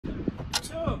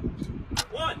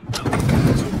One.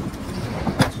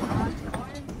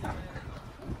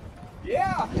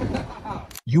 Yeah.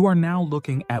 You are now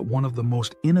looking at one of the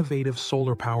most innovative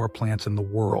solar power plants in the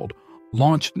world,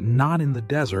 launched not in the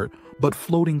desert, but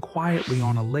floating quietly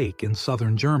on a lake in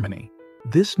southern Germany.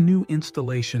 This new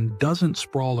installation doesn't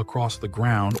sprawl across the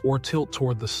ground or tilt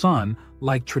toward the sun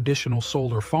like traditional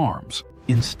solar farms.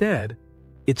 Instead,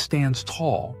 it stands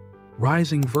tall,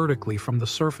 rising vertically from the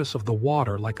surface of the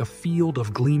water like a field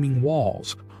of gleaming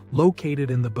walls,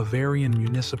 located in the Bavarian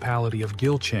municipality of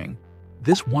Gilching.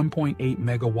 This 1.8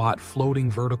 megawatt floating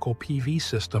vertical PV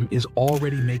system is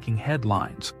already making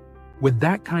headlines. With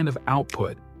that kind of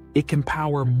output, it can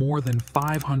power more than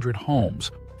 500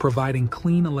 homes, providing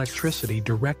clean electricity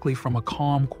directly from a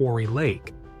calm quarry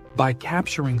lake. By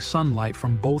capturing sunlight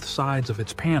from both sides of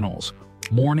its panels,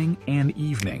 morning and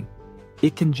evening,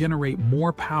 it can generate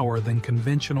more power than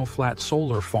conventional flat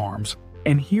solar farms.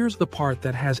 And here's the part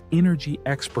that has energy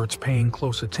experts paying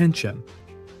close attention.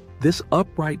 This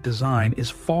upright design is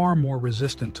far more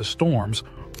resistant to storms,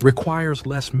 requires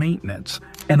less maintenance,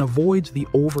 and avoids the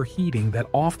overheating that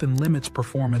often limits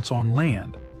performance on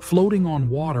land. Floating on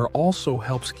water also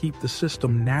helps keep the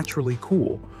system naturally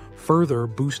cool, further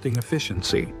boosting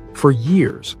efficiency. For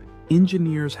years,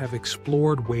 engineers have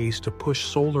explored ways to push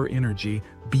solar energy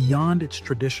beyond its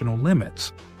traditional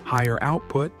limits: higher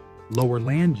output, lower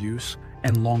land use,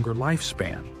 and longer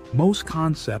lifespan. Most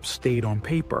concepts stayed on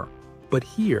paper, but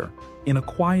here, in a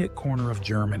quiet corner of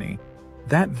Germany,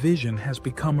 that vision has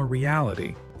become a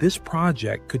reality. This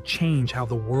project could change how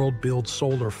the world builds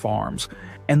solar farms,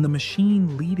 and the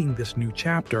machine leading this new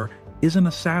chapter isn't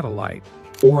a satellite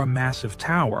or a massive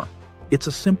tower. It's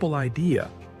a simple idea,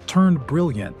 turned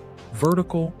brilliant: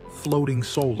 vertical, floating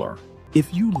solar.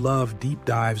 If you love deep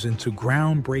dives into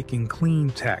groundbreaking clean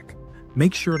tech,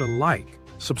 make sure to like,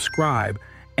 subscribe,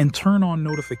 and turn on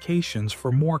notifications for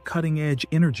more cutting-edge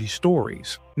energy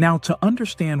stories. Now, to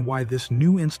understand why this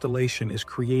new installation is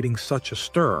creating such a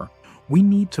stir, we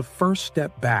need to first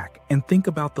step back and think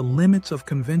about the limits of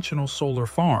conventional solar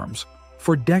farms.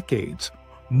 For decades,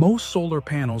 most solar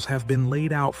panels have been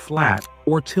laid out flat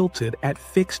or tilted at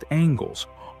fixed angles,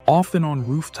 often on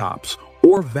rooftops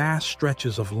or vast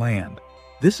stretches of land.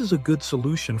 This is a good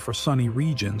solution for sunny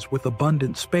regions with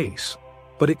abundant space,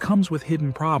 but it comes with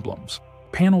hidden problems.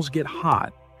 Panels get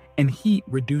hot, and heat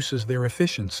reduces their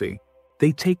efficiency.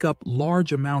 They take up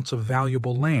large amounts of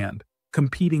valuable land,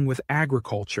 competing with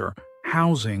agriculture,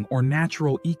 housing, or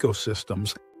natural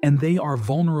ecosystems, and they are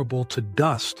vulnerable to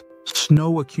dust,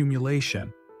 snow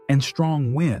accumulation, and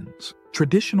strong winds.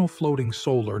 Traditional floating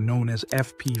solar, known as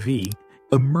FPV,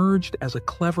 emerged as a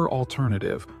clever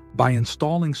alternative by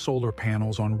installing solar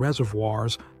panels on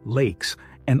reservoirs, lakes,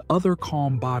 and other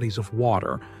calm bodies of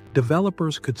water.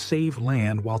 Developers could save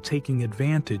land while taking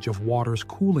advantage of water's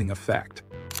cooling effect.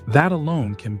 That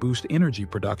alone can boost energy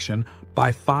production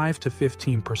by 5 to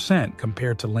 15%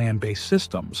 compared to land-based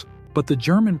systems. But the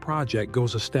German project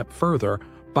goes a step further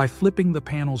by flipping the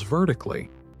panels vertically.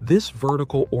 This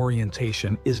vertical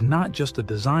orientation is not just a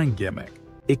design gimmick.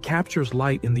 It captures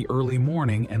light in the early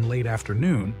morning and late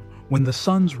afternoon, when the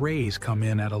sun's rays come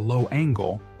in at a low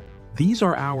angle. These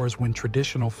are hours when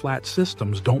traditional flat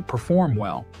systems don't perform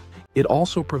well. It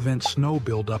also prevents snow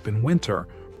buildup in winter,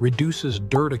 reduces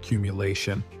dirt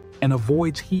accumulation, and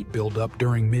avoids heat buildup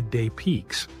during midday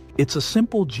peaks. It's a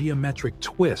simple geometric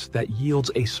twist that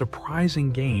yields a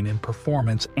surprising gain in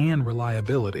performance and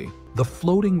reliability. The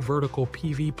floating vertical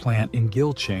PV plant in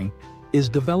Gilching is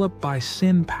developed by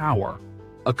Sinn Power,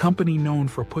 a company known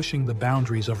for pushing the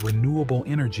boundaries of renewable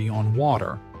energy on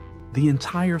water. The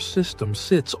entire system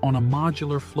sits on a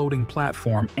modular floating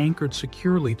platform anchored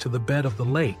securely to the bed of the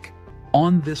lake.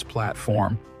 On this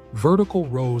platform, vertical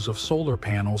rows of solar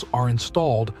panels are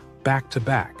installed back to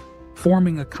back,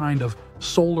 forming a kind of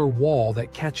solar wall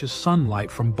that catches sunlight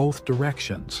from both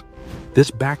directions. This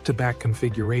back-to-back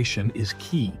configuration is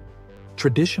key.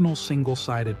 Traditional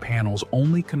single-sided panels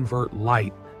only convert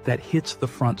light that hits the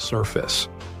front surface.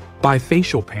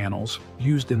 Bifacial panels,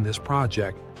 used in this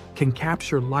project, can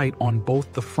capture light on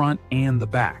both the front and the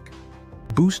back,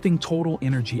 boosting total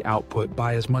energy output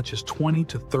by as much as 20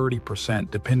 to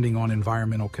 30% depending on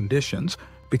environmental conditions.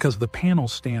 Because the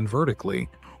panels stand vertically,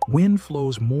 wind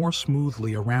flows more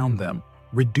smoothly around them,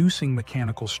 reducing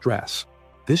mechanical stress.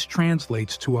 This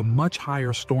translates to a much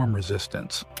higher storm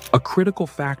resistance, a critical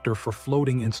factor for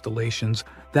floating installations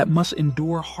that must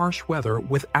endure harsh weather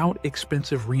without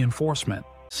expensive reinforcement.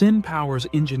 Sinn Power's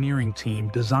engineering team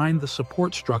designed the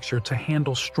support structure to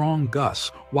handle strong gusts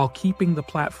while keeping the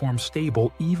platform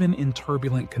stable even in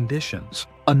turbulent conditions.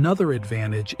 Another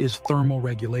advantage is thermal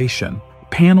regulation.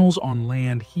 Panels on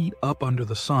land heat up under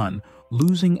the sun,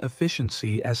 losing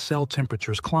efficiency as cell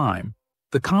temperatures climb.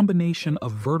 The combination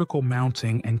of vertical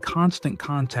mounting and constant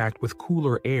contact with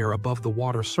cooler air above the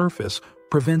water surface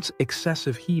prevents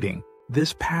excessive heating.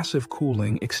 This passive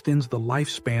cooling extends the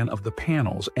lifespan of the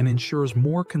panels and ensures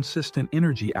more consistent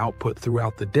energy output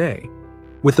throughout the day.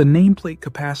 With a nameplate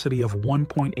capacity of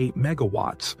 1.8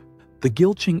 megawatts, the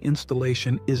Gilching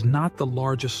installation is not the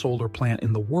largest solar plant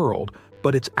in the world,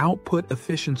 but its output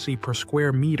efficiency per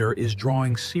square meter is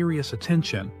drawing serious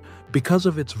attention. Because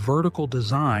of its vertical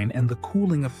design and the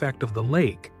cooling effect of the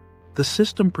lake, the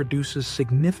system produces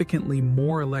significantly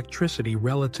more electricity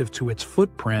relative to its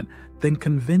footprint than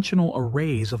conventional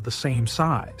arrays of the same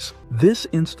size. This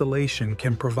installation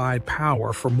can provide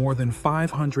power for more than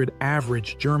 500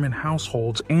 average German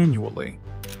households annually.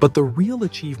 But the real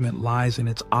achievement lies in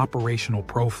its operational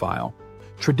profile.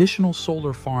 Traditional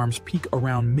solar farms peak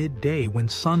around midday when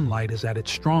sunlight is at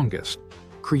its strongest,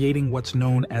 creating what's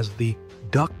known as the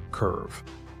duck curve,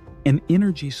 an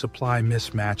energy supply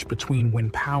mismatch between when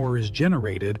power is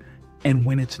generated and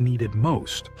when it's needed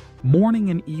most. Morning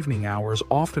and evening hours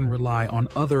often rely on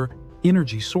other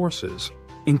energy sources,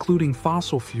 including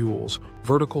fossil fuels,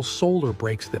 vertical solar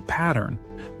breaks that pattern.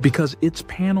 Because its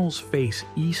panels face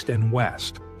east and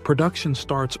west, production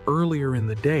starts earlier in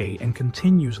the day and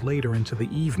continues later into the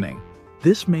evening.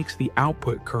 This makes the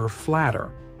output curve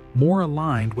flatter, more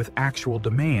aligned with actual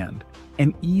demand,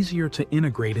 and easier to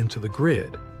integrate into the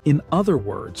grid. In other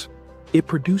words, it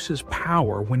produces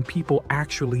power when people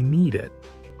actually need it.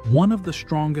 One of the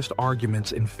strongest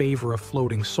arguments in favor of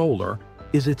floating solar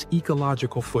is its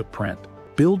ecological footprint.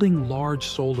 Building large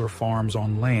solar farms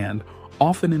on land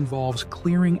often involves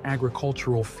clearing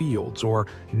agricultural fields or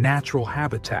natural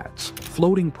habitats.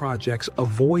 Floating projects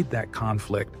avoid that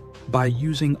conflict by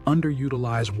using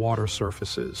underutilized water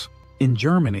surfaces. In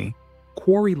Germany,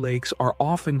 quarry lakes are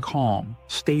often calm,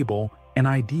 stable, and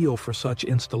ideal for such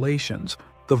installations.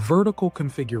 The vertical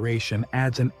configuration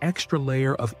adds an extra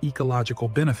layer of ecological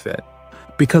benefit.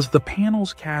 Because the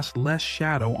panels cast less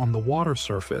shadow on the water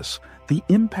surface, the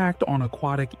impact on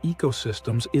aquatic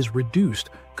ecosystems is reduced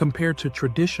compared to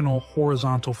traditional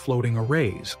horizontal floating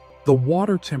arrays. The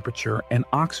water temperature and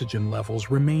oxygen levels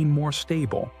remain more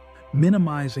stable,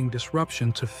 minimizing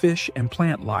disruption to fish and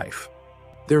plant life.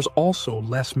 There's also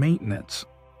less maintenance.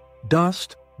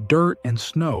 Dust, dirt, and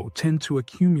snow tend to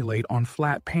accumulate on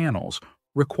flat panels,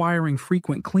 requiring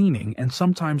frequent cleaning and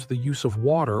sometimes the use of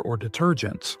water or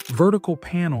detergents. Vertical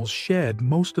panels shed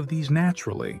most of these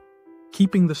naturally,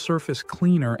 keeping the surface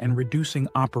cleaner and reducing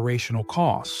operational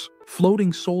costs.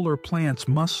 Floating solar plants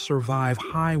must survive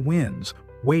high winds,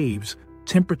 waves,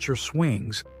 temperature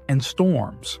swings, and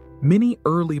storms. Many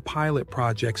early pilot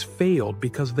projects failed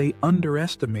because they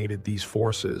underestimated these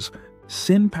forces.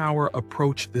 Sinn Power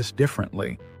approached this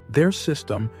differently. Their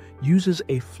system uses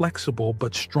a flexible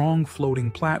but strong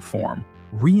floating platform,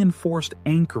 reinforced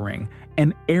anchoring,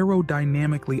 and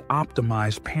aerodynamically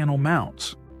optimized panel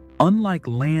mounts. Unlike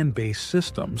land-based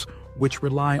systems, which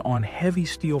rely on heavy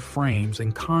steel frames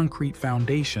and concrete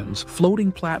foundations,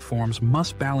 floating platforms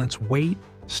must balance weight,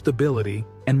 stability,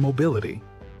 and mobility.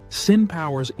 Sinn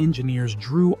Power's engineers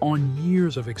drew on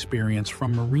years of experience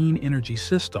from marine energy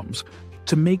systems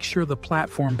to make sure the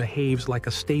platform behaves like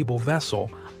a stable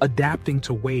vessel, adapting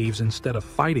to waves instead of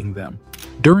fighting them.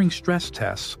 During stress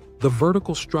tests, the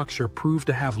vertical structure proved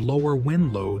to have lower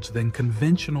wind loads than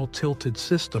conventional tilted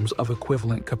systems of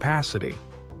equivalent capacity.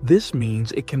 This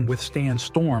means it can withstand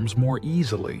storms more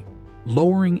easily,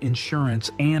 lowering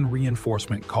insurance and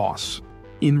reinforcement costs.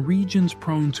 In regions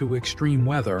prone to extreme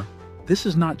weather, this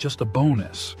is not just a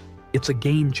bonus, it's a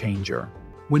game changer.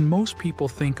 When most people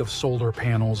think of solar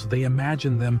panels, they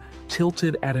imagine them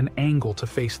tilted at an angle to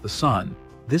face the sun.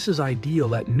 This is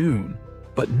ideal at noon,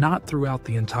 but not throughout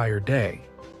the entire day.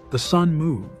 The sun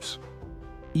moves.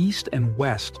 East and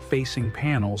west facing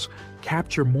panels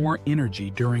capture more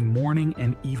energy during morning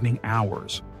and evening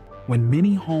hours. When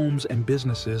many homes and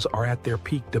businesses are at their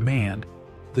peak demand,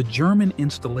 the German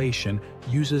installation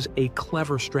uses a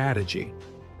clever strategy.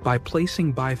 By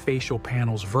placing bifacial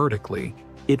panels vertically,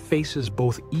 it faces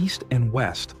both east and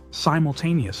west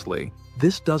simultaneously.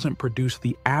 This doesn't produce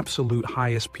the absolute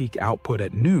highest peak output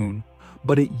at noon,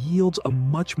 but it yields a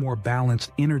much more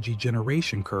balanced energy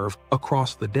generation curve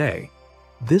across the day.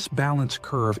 This balanced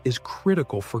curve is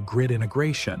critical for grid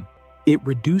integration. It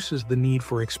reduces the need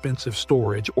for expensive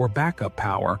storage or backup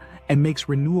power and makes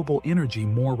renewable energy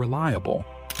more reliable.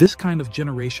 This kind of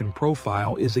generation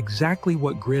profile is exactly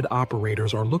what grid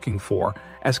operators are looking for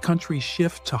as countries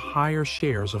shift to higher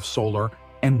shares of solar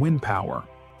and wind power.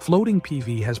 Floating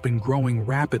PV has been growing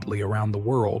rapidly around the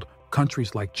world,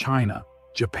 Countries like China,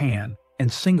 Japan,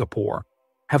 and Singapore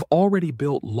have already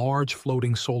built large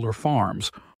floating solar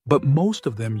farms, but most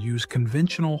of them use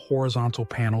conventional horizontal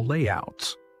panel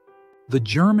layouts. The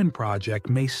German project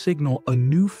may signal a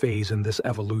new phase in this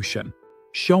evolution,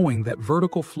 showing that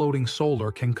vertical floating solar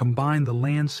can combine the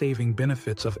land-saving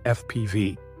benefits of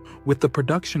FPV with the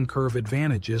production curve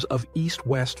advantages of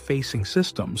east-west facing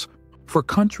systems for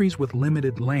countries with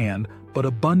limited land but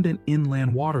abundant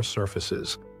inland water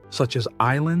surfaces, such as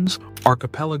islands,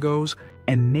 archipelagos,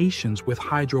 and nations with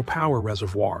hydropower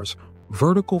reservoirs.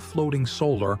 Vertical floating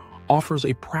solar offers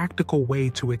a practical way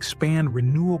to expand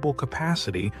renewable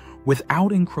capacity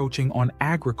without encroaching on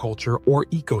agriculture or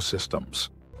ecosystems.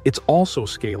 It's also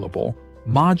scalable.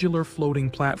 Modular floating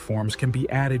platforms can be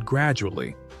added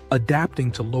gradually,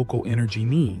 adapting to local energy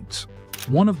needs.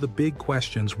 One of the big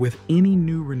questions with any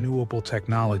new renewable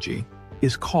technology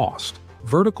is cost.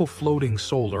 Vertical floating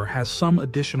solar has some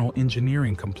additional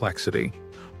engineering complexity,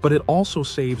 but it also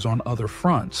saves on other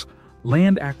fronts.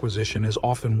 Land acquisition is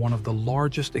often one of the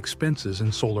largest expenses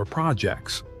in solar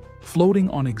projects. Floating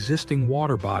on existing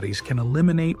water bodies can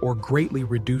eliminate or greatly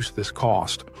reduce this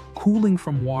cost. Cooling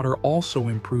from water also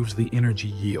improves the energy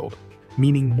yield,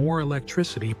 meaning more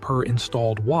electricity per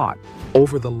installed watt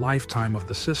over the lifetime of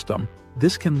the system.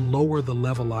 This can lower the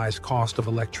levelized cost of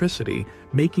electricity,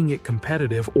 making it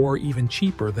competitive or even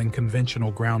cheaper than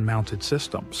conventional ground-mounted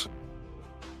systems.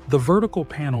 The vertical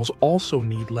panels also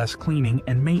need less cleaning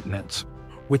and maintenance,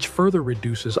 which further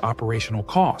reduces operational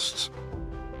costs.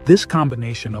 This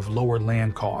combination of lower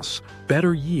land costs,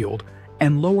 better yield,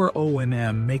 and lower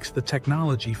O&M makes the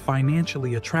technology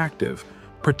financially attractive,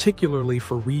 particularly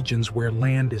for regions where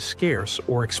land is scarce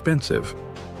or expensive.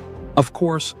 Of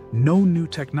course, no new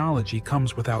technology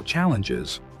comes without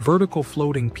challenges. Vertical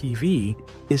floating PV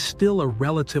is still a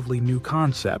relatively new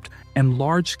concept, and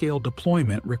large-scale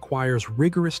deployment requires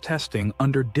rigorous testing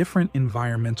under different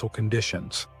environmental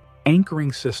conditions.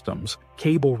 Anchoring systems,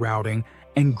 cable routing,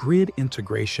 and grid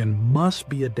integration must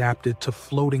be adapted to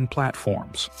floating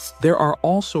platforms. There are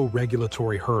also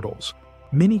regulatory hurdles.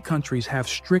 Many countries have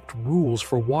strict rules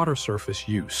for water surface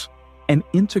use, and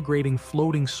integrating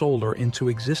floating solar into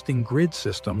existing grid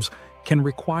systems can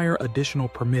require additional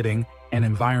permitting and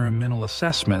environmental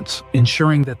assessments,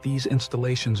 ensuring that these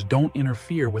installations don't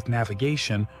interfere with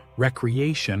navigation,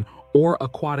 recreation, or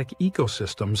aquatic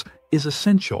ecosystems is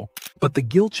essential. But the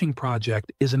Gilching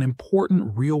project is an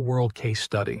important real-world case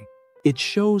study. It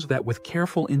shows that with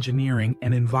careful engineering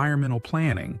and environmental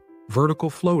planning, vertical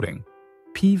floating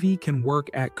PV can work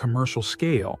at commercial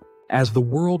scale. As the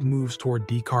world moves toward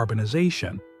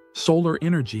decarbonization, solar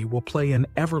energy will play an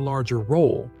ever larger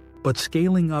role, but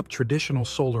scaling up traditional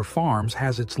solar farms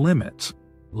has its limits.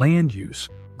 Land use,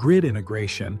 grid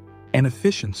integration, and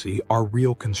efficiency are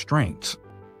real constraints.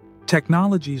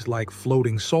 Technologies like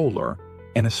floating solar,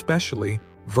 and especially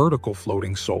vertical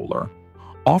floating solar,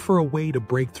 offer a way to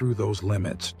break through those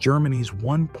limits. Germany's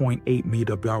 1.8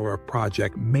 megawatt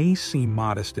project may seem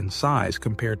modest in size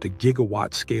compared to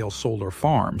gigawatt-scale solar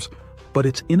farms, but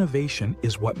its innovation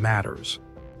is what matters.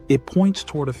 It points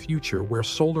toward a future where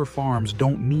solar farms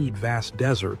don't need vast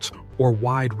deserts or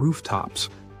wide rooftops.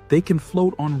 They can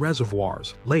float on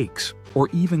reservoirs, lakes, or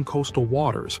even coastal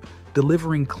waters,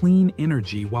 delivering clean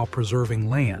energy while preserving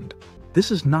land. This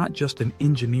is not just an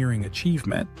engineering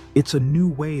achievement, it's a new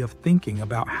way of thinking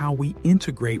about how we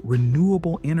integrate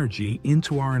renewable energy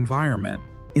into our environment.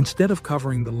 Instead of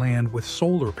covering the land with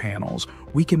solar panels,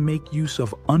 we can make use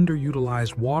of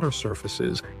underutilized water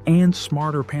surfaces and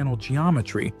smarter panel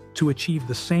geometry to achieve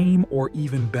the same or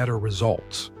even better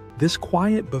results. This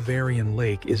quiet Bavarian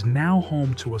lake is now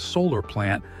home to a solar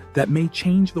plant that may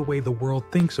change the way the world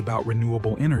thinks about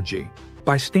renewable energy.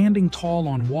 By standing tall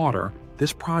on water,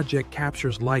 this project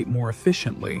captures light more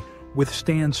efficiently,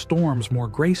 withstands storms more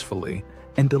gracefully,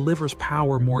 and delivers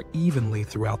power more evenly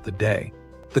throughout the day.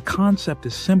 The concept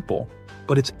is simple,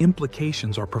 but its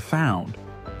implications are profound.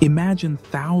 Imagine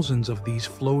thousands of these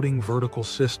floating vertical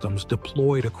systems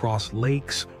deployed across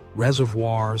lakes,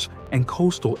 reservoirs, and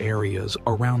coastal areas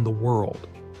around the world,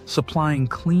 supplying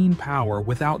clean power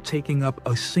without taking up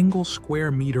a single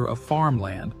square meter of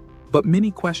farmland. But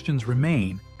many questions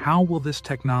remain. How will this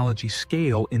technology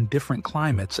scale in different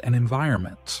climates and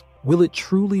environments? Will it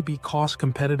truly be cost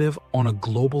competitive on a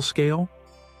global scale?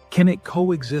 Can it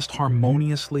coexist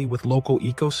harmoniously with local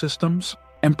ecosystems?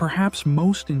 And perhaps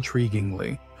most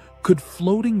intriguingly, could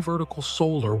floating vertical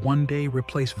solar one day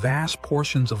replace vast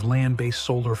portions of land-based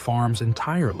solar farms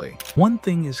entirely? One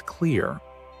thing is clear.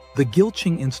 The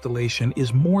Gilching installation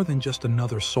is more than just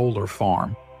another solar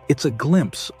farm. It's a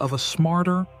glimpse of a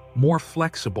smarter, more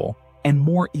flexible, and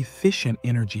more efficient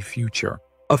energy future,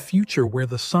 a future where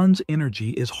the sun's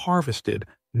energy is harvested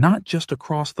not just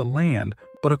across the land,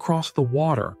 but across the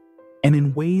water, and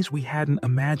in ways we hadn't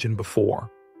imagined before.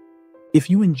 If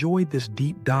you enjoyed this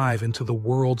deep dive into the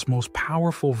world's most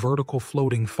powerful vertical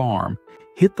floating farm,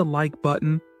 hit the like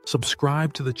button,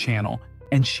 subscribe to the channel,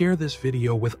 and share this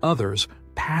video with others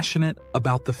passionate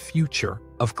about the future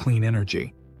of clean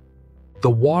energy. The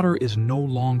water is no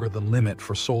longer the limit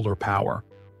for solar power.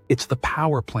 It's the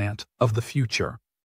power plant of the future.